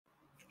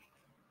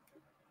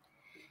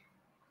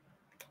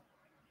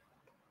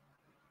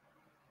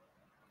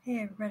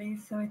Hey everybody,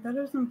 so I thought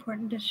it was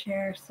important to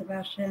share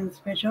Sebastian's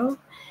vigil.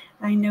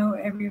 I know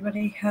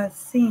everybody has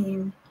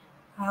seen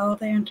all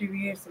the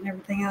interviews and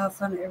everything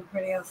else on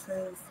everybody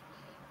else's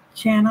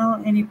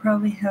channel, and you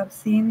probably have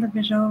seen the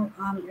vigil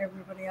on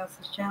everybody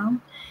else's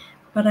channel,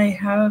 but I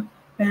have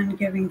been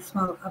giving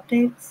small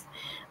updates.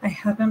 I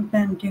haven't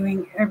been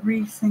doing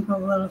every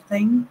single little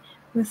thing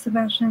with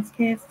Sebastian's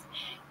case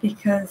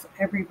because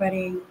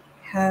everybody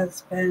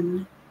has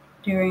been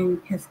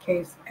doing his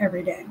case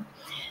every day.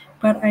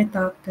 But I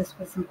thought this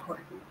was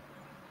important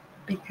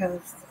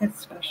because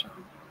it's special.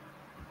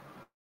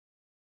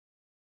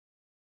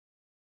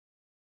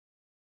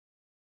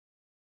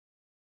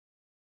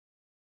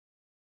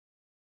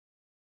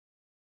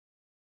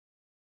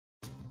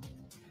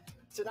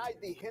 Tonight,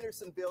 the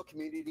Hendersonville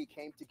community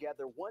came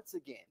together once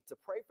again to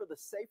pray for the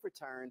safe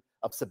return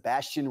of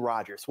Sebastian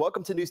Rogers.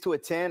 Welcome to News 2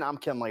 at 10. I'm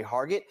Kenley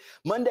Hargett.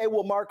 Monday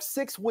will mark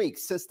 6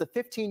 weeks since the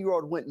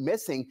 15-year-old went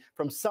missing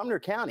from Sumner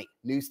County.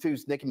 News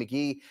 2's Nikki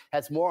McGee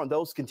has more on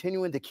those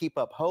continuing to keep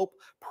up hope,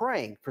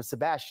 praying for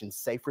Sebastian's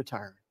safe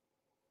return.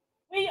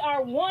 We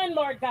are one,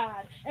 Lord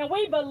God, and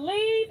we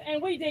believe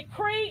and we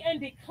decree and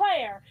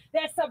declare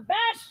that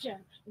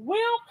Sebastian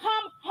will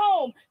come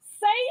home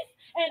safe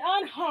and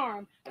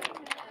unharmed.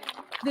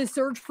 The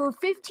search for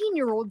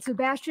 15-year-old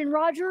Sebastian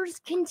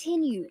Rogers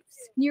continues.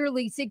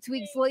 Nearly 6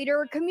 weeks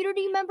later,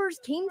 community members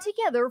came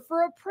together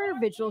for a prayer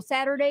vigil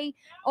Saturday,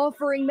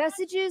 offering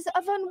messages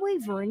of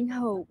unwavering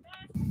hope.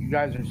 You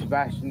guys are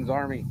Sebastian's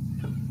army.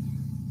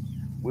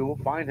 We will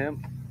find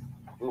him.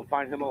 We will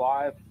find him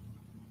alive.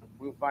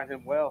 We will find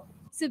him well.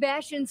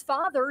 Sebastian's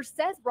father,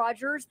 Seth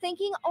Rogers,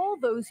 thanking all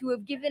those who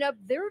have given up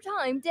their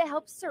time to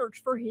help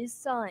search for his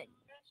son.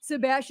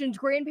 Sebastian's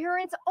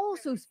grandparents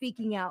also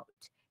speaking out,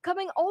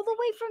 coming all the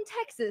way from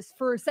Texas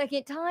for a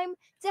second time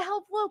to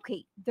help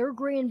locate their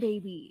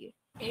grandbaby.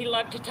 He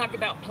loved to talk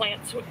about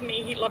plants with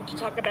me. He loved to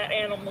talk about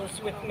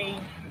animals with me.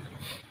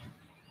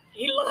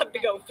 He loved to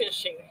go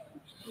fishing.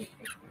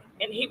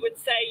 And he would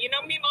say, you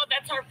know, Mimo,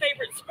 that's our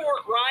favorite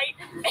sport,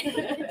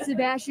 right?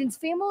 Sebastian's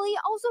family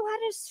also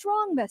had a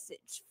strong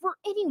message for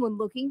anyone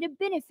looking to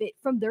benefit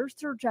from their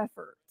search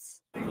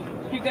efforts.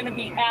 You're going to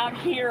be out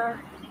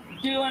here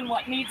doing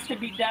what needs to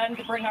be done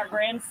to bring our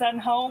grandson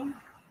home.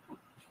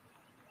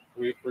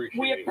 We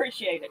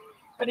appreciate it.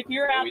 But if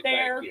you're out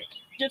there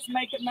just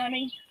making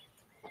money,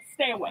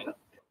 stay away.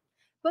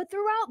 But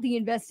throughout the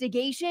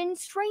investigation,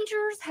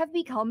 strangers have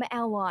become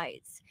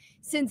allies.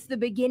 Since the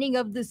beginning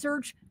of the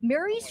search,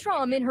 Mary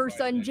Strom and her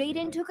son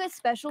Jaden took a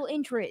special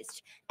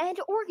interest and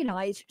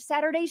organized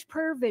Saturday's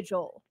prayer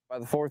vigil. By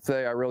the fourth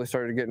day, I really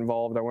started to get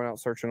involved. I went out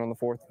searching on the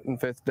fourth and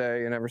fifth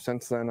day, and ever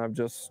since then, I've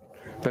just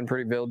been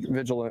pretty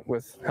vigilant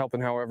with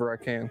helping however I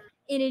can.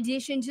 In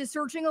addition to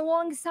searching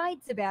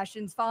alongside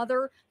Sebastian's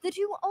father, the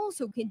two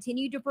also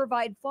continue to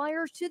provide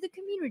flyers to the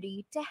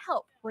community to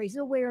help raise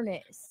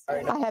awareness.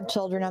 I have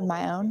children of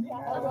my own,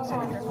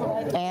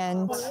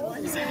 and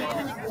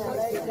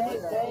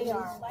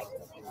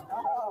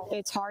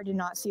it's hard to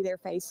not see their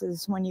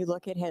faces when you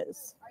look at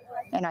his.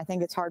 And I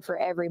think it's hard for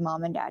every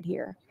mom and dad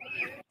here.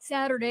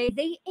 Saturday,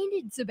 they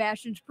ended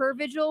Sebastian's prayer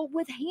vigil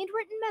with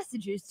handwritten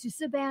messages to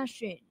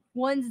Sebastian,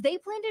 ones they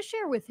plan to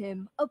share with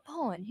him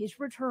upon his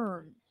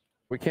return.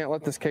 We can't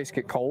let this case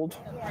get cold.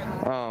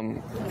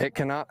 It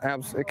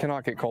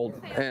cannot get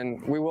cold,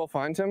 and we will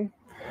find him.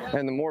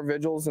 And the more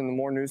vigils and the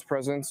more news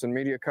presence and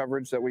media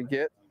coverage that we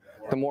get,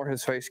 the more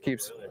his face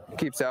keeps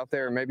out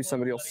there. And maybe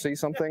somebody will see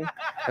something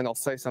and they'll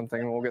say something,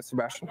 and we'll get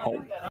Sebastian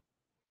home.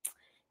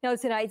 Now,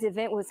 tonight's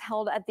event was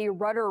held at the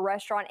Rudder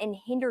restaurant in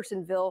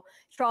Hendersonville.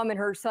 Strom and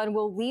her son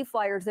will leave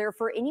flyers there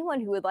for anyone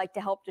who would like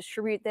to help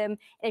distribute them.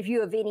 And if you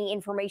have any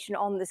information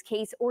on this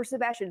case or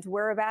Sebastian's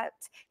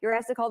whereabouts, you're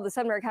asked to call the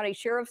Sumner County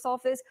Sheriff's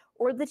Office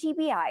or the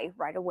TBI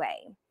right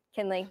away.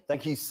 Kenley.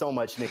 Thank you so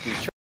much, Nikki.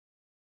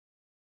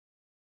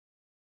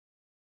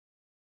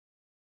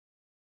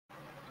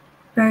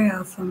 Very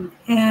awesome.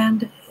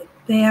 And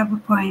they have a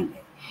point.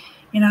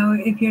 You know,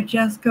 if you're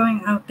just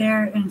going out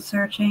there and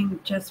searching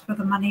just for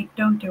the money,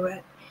 don't do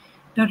it.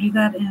 Don't do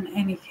that in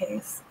any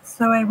case.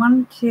 So I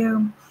wanted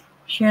to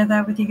share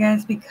that with you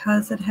guys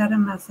because it had a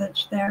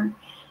message there.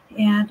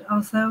 And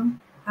also,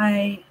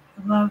 I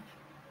love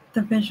the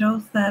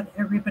visuals that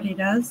everybody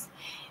does.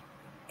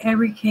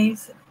 Every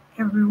case,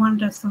 everyone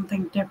does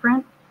something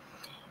different.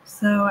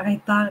 So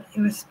I thought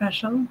it was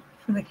special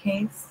for the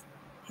case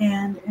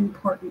and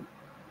important.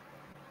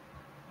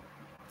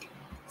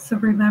 So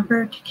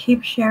remember to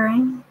keep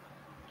sharing.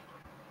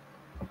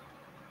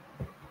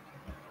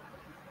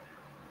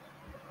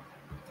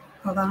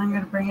 Hold on, I'm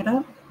going to bring it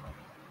up.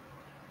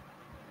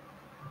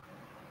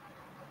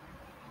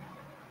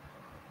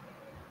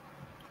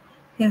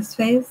 His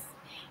face.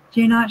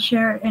 Do not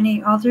share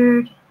any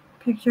altered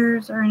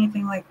pictures or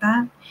anything like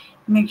that.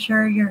 Make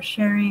sure you're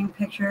sharing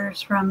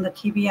pictures from the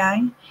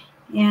TBI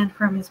and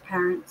from his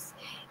parents.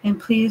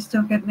 And please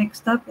don't get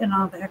mixed up in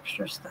all the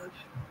extra stuff.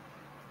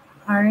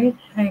 All right,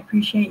 I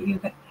appreciate you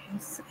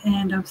guys,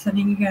 and I'm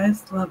sending you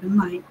guys love and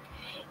light.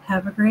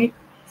 Have a great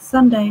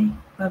Sunday.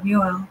 Love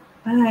you all.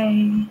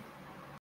 Bye.